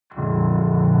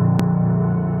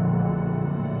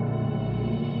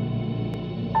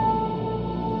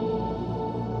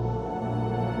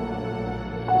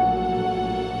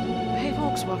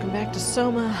back to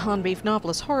SOMA on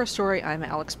Beefgnawpolis Horror Story. I'm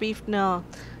Alex Beefgnaw.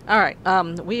 Alright,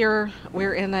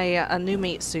 we're in a new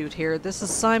meat suit here. This is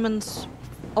Simon's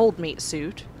old meat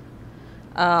suit,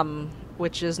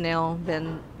 which has now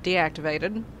been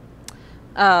deactivated.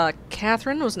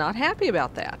 Catherine was not happy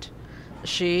about that.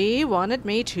 She wanted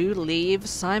me to leave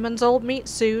Simon's old meat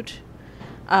suit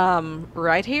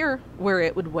right here, where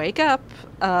it would wake up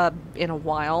in a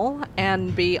while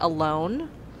and be alone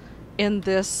in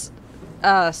this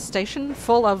station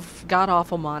full of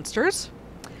god-awful monsters.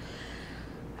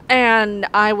 And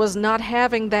I was not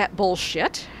having that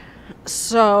bullshit,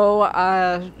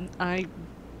 so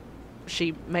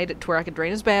she made it to where I could drain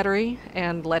his battery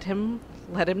and let him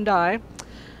die,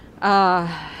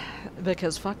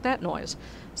 because fuck that noise.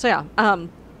 So yeah,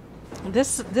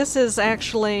 this is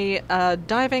actually a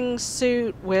diving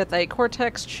suit with a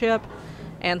Cortex chip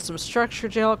and some structure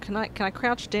gel. Can I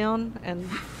crouch down and...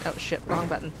 oh shit, wrong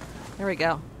button. There we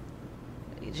go.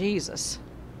 Jesus.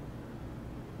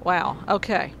 Wow,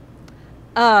 okay.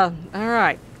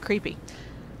 Alright, creepy.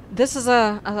 This is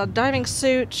a diving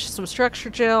suit, some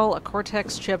structure gel, a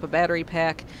Cortex chip, a battery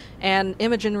pack, and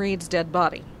Imogen Reed's dead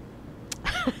body.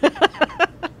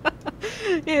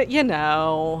 You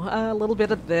know, a little bit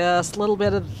of this, a little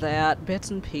bit of that, bits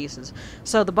and pieces.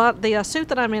 So the suit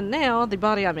that I'm in now, the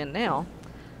body I'm in now,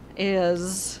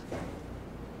 is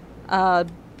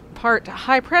part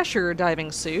high-pressure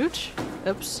diving suit.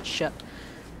 Oops, shit.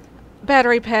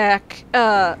 Battery pack,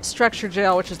 structure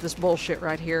gel, which is this bullshit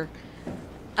right here.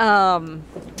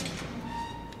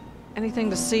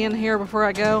 Anything to see in here before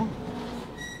I go?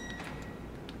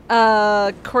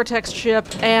 Cortex chip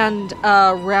and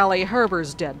Raleigh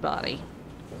Herber's dead body.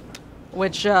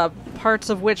 Which,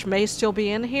 parts of which may still be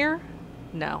in here?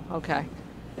 No, okay.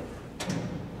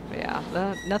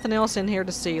 Yeah, nothing else in here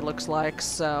to see, looks like,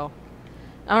 so...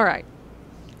 Alright.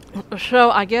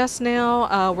 So, I guess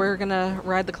now, we're gonna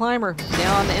ride the climber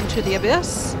down into the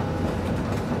abyss.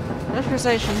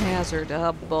 Pressurization hazard,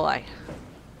 oh boy.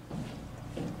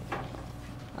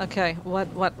 Okay,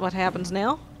 what happens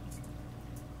now?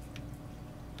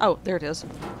 Oh, there it is.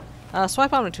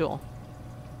 Swipe on the tool.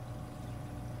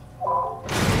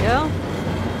 Yeah.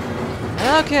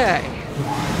 Okay.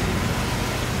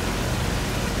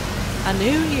 I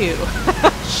knew you.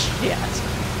 Shit.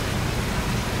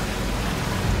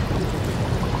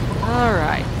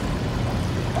 Alright.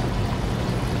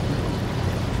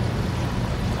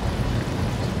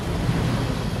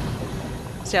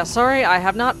 So yeah, sorry, I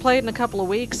have not played in a couple of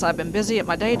weeks. I've been busy at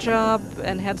my day job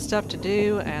and had stuff to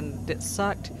do, and it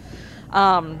sucked.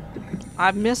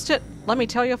 I've missed it. Let me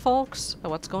tell you, folks. Oh,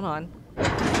 what's going on?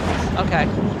 Okay.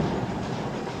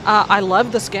 I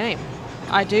love this game.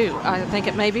 I do. I think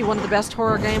it may be one of the best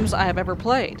horror games I have ever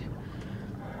played.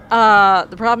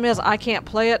 The problem is I can't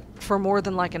play it for more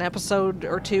than like an episode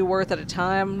or two worth at a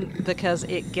time because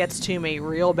it gets to me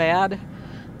real bad.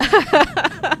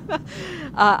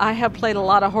 I have played a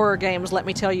lot of horror games, let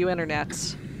me tell you,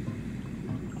 internets.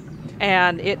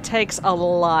 And it takes a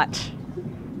lot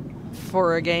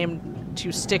for a game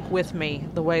to stick with me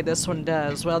the way this one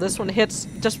does. Well, this one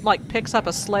just like picks up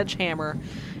a sledgehammer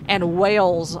and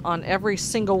wails on every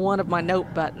single one of my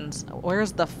note buttons.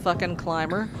 Where's the fucking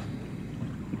climber?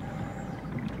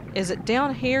 Is it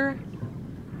down here?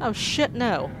 Oh shit,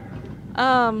 no.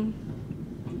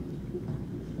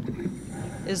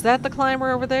 Is that the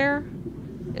climber over there?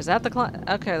 Is that the climber?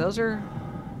 Okay, those are...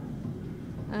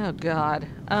 oh god.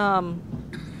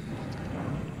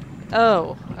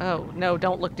 Oh, no,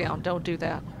 don't look down. Don't do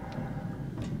that.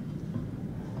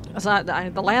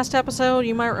 The last episode,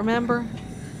 you might remember,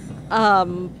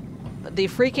 the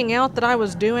freaking out that I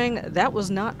was doing, that was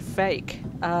not fake.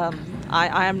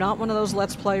 I am not one of those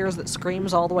Let's Players that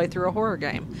screams all the way through a horror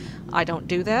game. I don't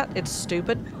do that. It's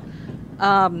stupid.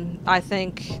 I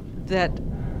think that...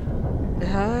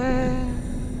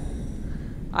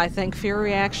 I think fear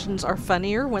reactions are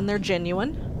funnier when they're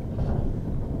genuine.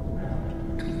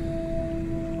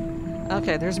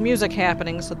 Okay, there's music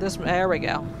happening, so this... there we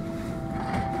go.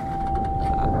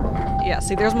 Yeah,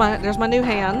 see, there's my new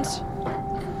hands.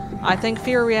 I think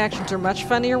fear reactions are much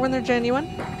funnier when they're genuine.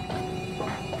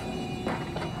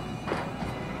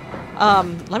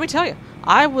 Let me tell you,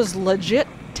 I was legit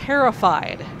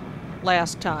terrified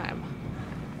last time.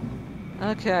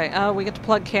 Okay, we get to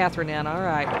plug Catherine in,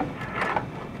 alright.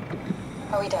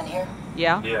 Are we done here?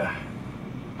 Yeah? Yeah.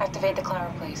 Activate the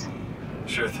climber, please.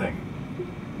 Sure thing.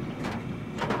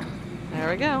 There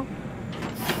we go.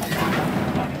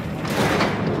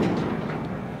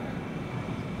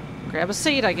 Grab a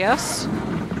seat, I guess.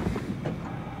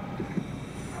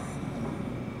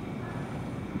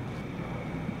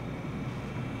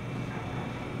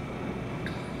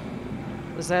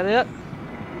 that it?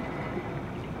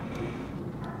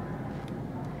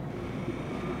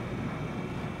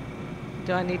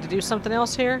 Do I need to do something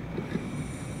else here?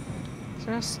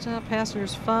 Just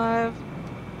passengers 5.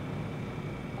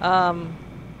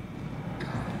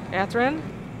 Catherine?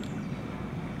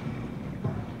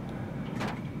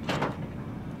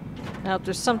 Nope,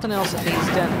 there's something else that needs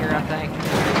done here, I think.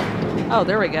 Oh,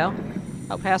 there we go.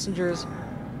 Oh, passengers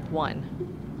 1.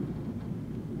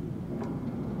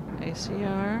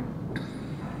 ACR.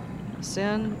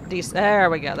 Send. There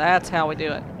we go. That's how we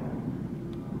do it.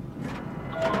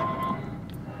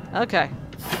 Okay.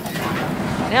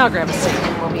 Now grab a seat.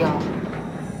 We'll be all.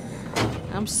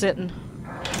 I'm sitting.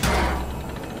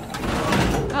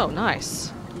 Oh,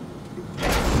 nice. The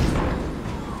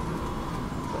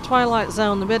Twilight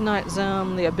Zone, the Midnight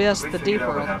Zone, the Abyss, the Deep What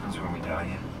World. happens when we die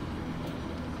yet?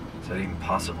 Is that even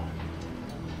possible?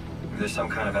 Is there some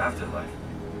kind of afterlife?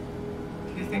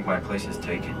 Do you think my place is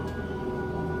taken?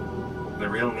 The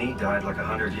real me died like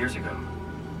 100 years ago.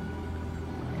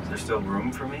 Is there still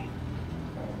room for me?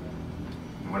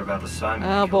 And what about the Simon?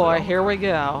 Oh boy, here we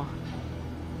go.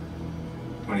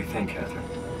 What do you think, Catherine?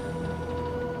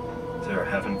 Is there a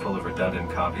heaven full of redundant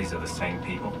copies of the same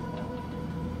people?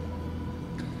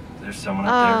 Is there someone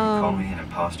up there who call me an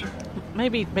imposter?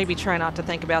 Maybe try not to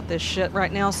think about this shit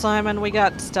right now, Simon. We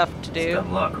got stuff to It's do.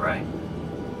 dumb luck, right?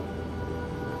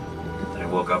 That I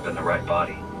woke up in the right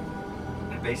body.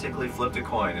 I basically flipped a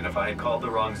coin, and if I had called the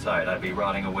wrong side, I'd be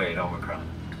rotting away at Omicron. I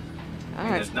mean,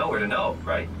 Alright. there's nowhere to know,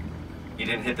 right? You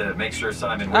didn't hit the make sure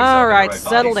Simon wakes up in the Alright, right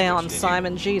settle body down, switch, did you?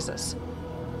 Simon. Jesus.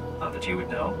 Not that you would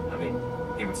know. I mean,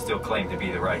 he would still claim to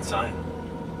be the right Simon.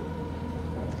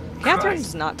 Catherine's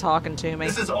Christ. not talking to me.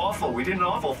 This is awful. We did an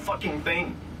awful fucking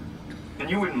thing. And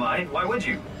you wouldn't mind? Why would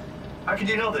you? How could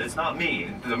you know that it's not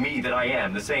me, the me that I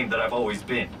am, the same that I've always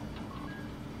been?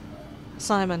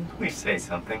 Simon. Please say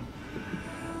something.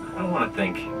 I don't want to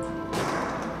think.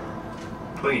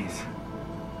 Please.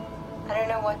 I don't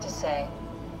know what to say.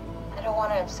 I don't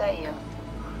want to upset you.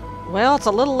 Well, it's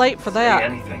a little late for Say that.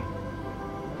 anything.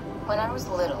 When I was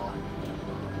little,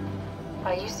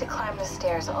 I used to climb the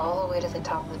stairs all the way to the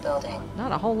top of the building.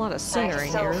 Not a whole lot of I scenery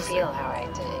can here. still Is feel there? how I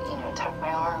had to, tuck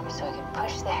my arms so I could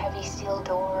push the heavy steel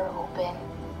door open.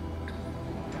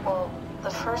 Well, the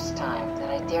first time that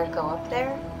I dared go up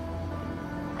there,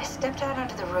 I stepped out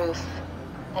onto the roof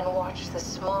and watched the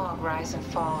smog rise and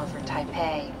fall over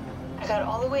Taipei. I got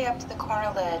all the way up to the corner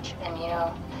ledge and,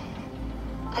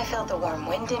 I felt the warm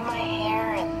wind in my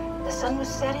hair and the sun was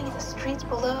setting and the streets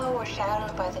below were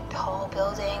shadowed by the tall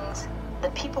buildings. The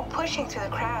people pushing through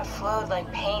the crowd flowed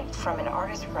like paint from an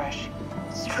artist's brush.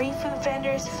 Street food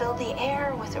vendors filled the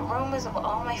air with aromas of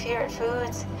all my favorite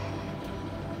foods.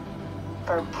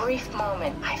 For a brief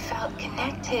moment, I felt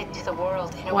connected to the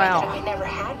world in a way that I never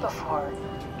had before.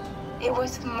 It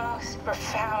was the most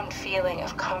profound feeling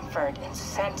of comfort and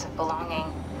sense of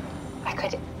belonging I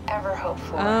could ever hope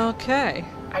for. Okay.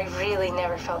 I really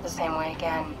never felt the same way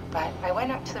again, but I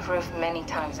went up to the roof many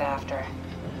times after.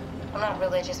 I'm not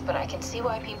religious, but I can see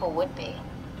why people would be.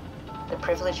 The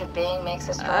privilege of being makes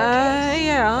us staircase.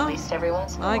 Yeah. At least every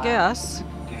once in a I while. guess.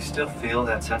 Do you still feel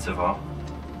that sense of awe?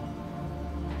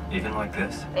 Even like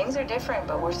this? Things are different,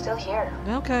 but we're still here.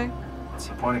 Okay. What's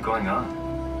the point of going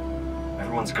on?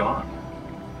 Everyone's gone.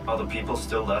 All the people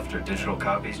still left are digital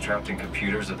copies trapped in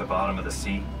computers at the bottom of the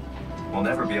sea. We'll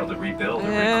never be able to rebuild or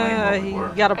reclaim what we You were.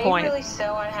 got a Are point. you really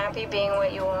so unhappy being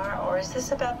what you are, or is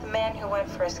this about the man who went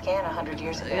for a scan 100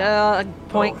 years ago? Yeah,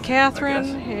 point, Both, I Catherine.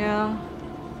 guess. Yeah.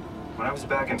 When I was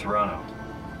back in Toronto,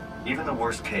 even the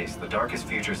worst case, the darkest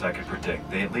futures I could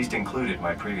predict, they at least included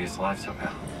my previous life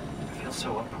somehow. I feel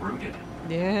so uprooted.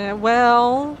 Yeah,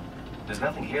 well. There's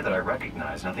nothing here that I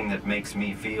recognize, nothing that makes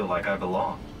me feel like I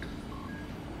belong.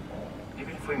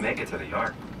 Even if we make it to the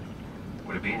Ark,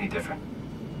 would it be any different?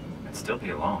 I'd still be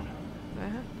alone.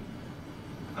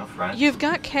 No friends. You've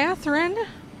got Catherine.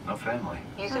 No family.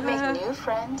 You could make new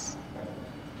friends.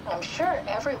 I'm sure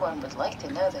everyone would like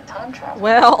to know the time travel.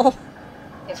 Well.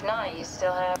 If not, you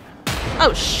still have...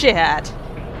 Oh, shit.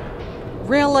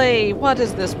 Really? What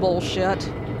is this bullshit?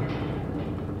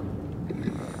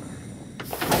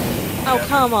 Oh,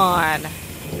 come on.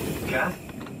 Kath?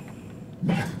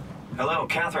 Hello,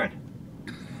 Catherine.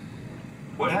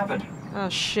 What happened? Oh,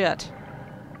 shit.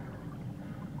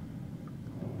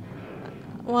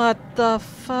 What the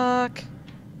fuck?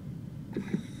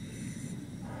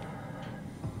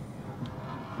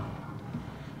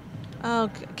 Oh,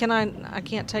 can I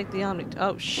can't take the Omni...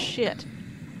 Oh, shit.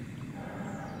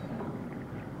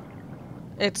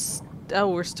 It's... Oh,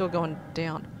 we're still going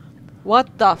down.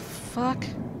 What the fuck?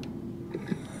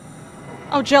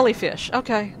 Oh, jellyfish.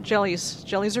 Okay, jellies.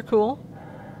 Jellies are cool.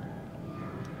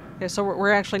 Okay, so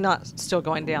we're actually not still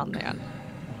going down then.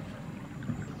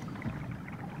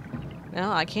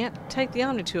 Now, I can't take the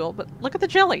Omni tool, but look at the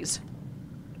jellies.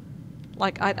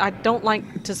 Like, I don't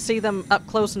like to see them up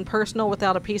close and personal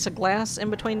without a piece of glass in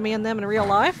between me and them in real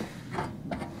life.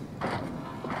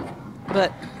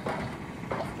 But...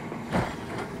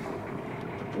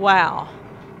 wow.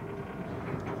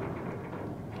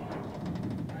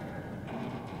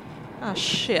 Oh,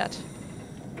 shit.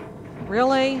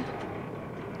 Really?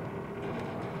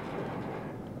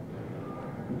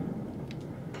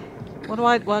 What do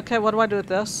I... okay, what do I do with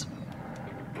this?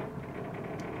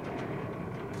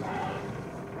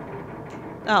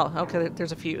 Oh, okay,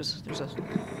 there's a fuse. There's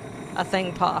a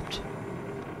thing popped.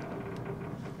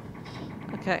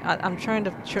 Okay, I'm trying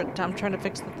to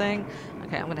fix the thing.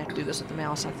 Okay, I'm gonna have to do this with the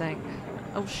mouse, I think.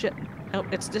 Oh shit! Oh,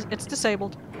 it's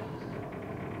disabled.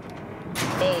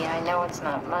 Hey, I know it's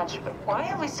not much, but why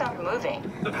have we stopped moving?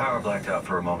 The power blacked out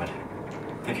for a moment.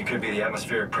 Think it could be the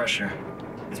atmospheric pressure.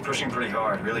 It's pushing pretty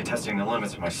hard, really testing the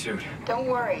limits of my suit. Don't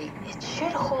worry, it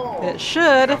should hold. It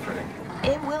should. Comforting.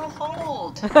 It will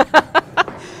hold.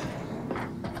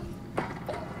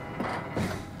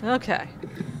 Okay,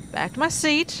 back to my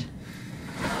seat.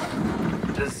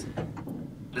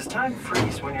 Does time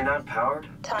freeze when you're not powered?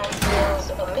 Time feels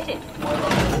omitted more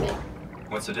than anything.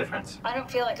 What's the difference? I don't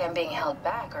feel like I'm being held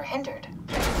back or hindered.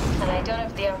 And I don't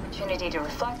have the opportunity to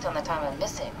reflect on the time I'm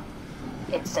missing.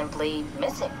 It's simply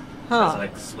missing. Sounds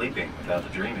like sleeping without the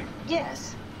dreaming.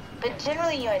 Yes. But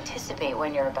generally you anticipate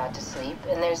when you're about to sleep,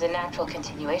 and there's a natural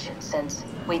continuation since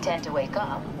we tend to wake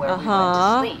up where we went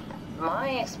to sleep. My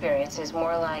experience is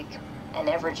more like an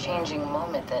ever-changing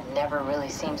moment that never really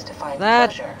seems to find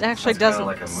pleasure. That actually Sounds doesn't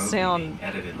like a movie sound...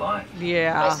 edited live.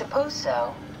 Yeah. I suppose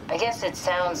so. I guess it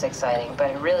sounds exciting, but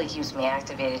it really keeps me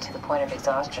activated to the point of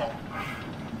exhaustion.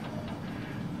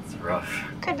 It's rough.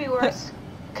 Could be worse.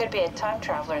 Could be a time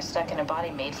traveler stuck in a body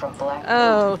made from black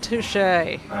Oh, touche.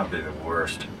 That'd be the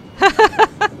worst.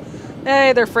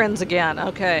 Hey, they're friends again.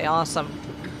 Okay, awesome.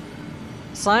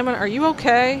 Simon, are you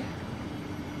okay?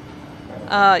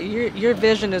 Your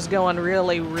vision is going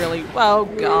really... oh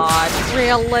god,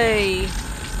 really?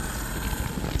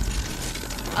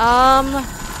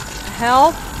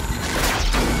 Help?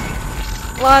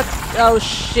 What? Oh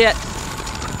shit.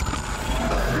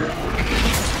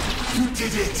 You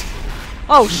did it!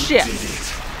 Oh shit. You did it!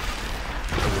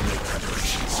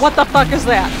 What the fuck is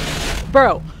that?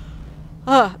 Bro.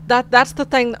 That's the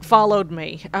thing that followed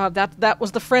me. That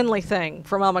was the friendly thing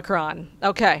from Omicron.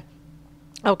 Okay.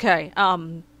 Okay,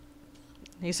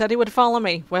 he said he would follow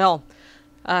me. Well,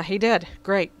 he did.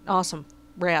 Great. Awesome.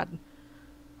 Rad.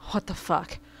 What the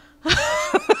fuck?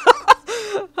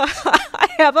 I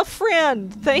have a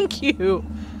friend. Thank you.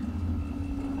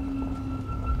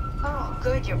 Oh,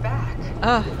 good, you're back.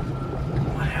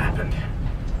 What happened?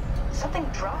 Something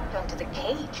dropped onto the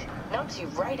cage. Knocks you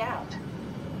right out.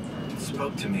 It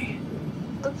spoke to me.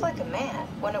 Looked like a man,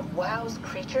 one of WoW's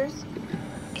creatures.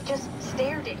 It just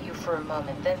stared at you for a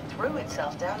moment, then threw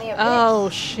itself down the abyss. Oh,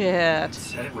 shit. It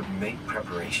said it would make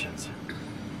preparations.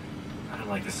 I don't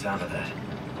like the sound of that.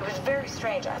 It was very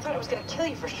strange. I thought it was going to kill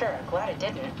you for sure. I'm glad it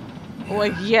didn't.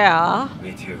 Well, yeah.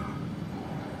 Me too.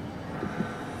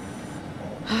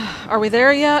 Are we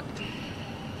there yet?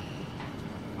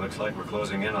 Looks like we're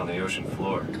closing in on the ocean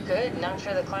floor. Good. Not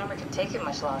sure the climber can take it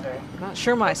much longer. Not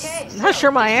sure my Okay, not sure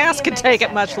my this is ass the could take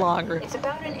it much sector. longer. It's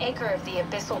about an acre of the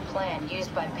abyssal plan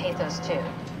used by Pathos 2.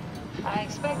 I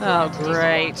expect we'll Oh, have to do some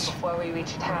great. work before we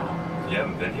reach town. You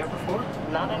haven't been here before?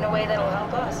 Not in a way that'll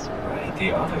help us. Right,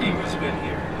 the other you has been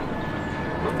here.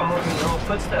 We're following your old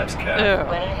footsteps, Cat. Ew.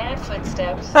 When I had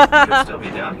footsteps. You could still be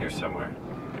down here somewhere,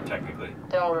 technically.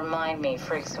 Don't remind me,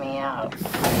 freaks me out.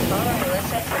 Alright, let's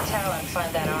head for town and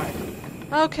find that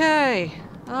ark. Okay.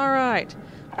 Alright.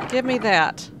 Give me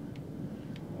that.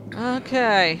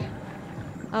 Okay.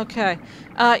 Okay.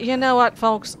 You know what,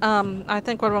 folks? I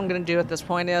think what I'm going to do at this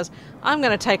point is I'm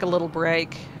going to take a little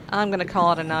break. I'm going to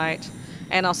call it a night.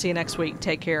 And I'll see you next week.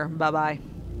 Take care. Bye-bye.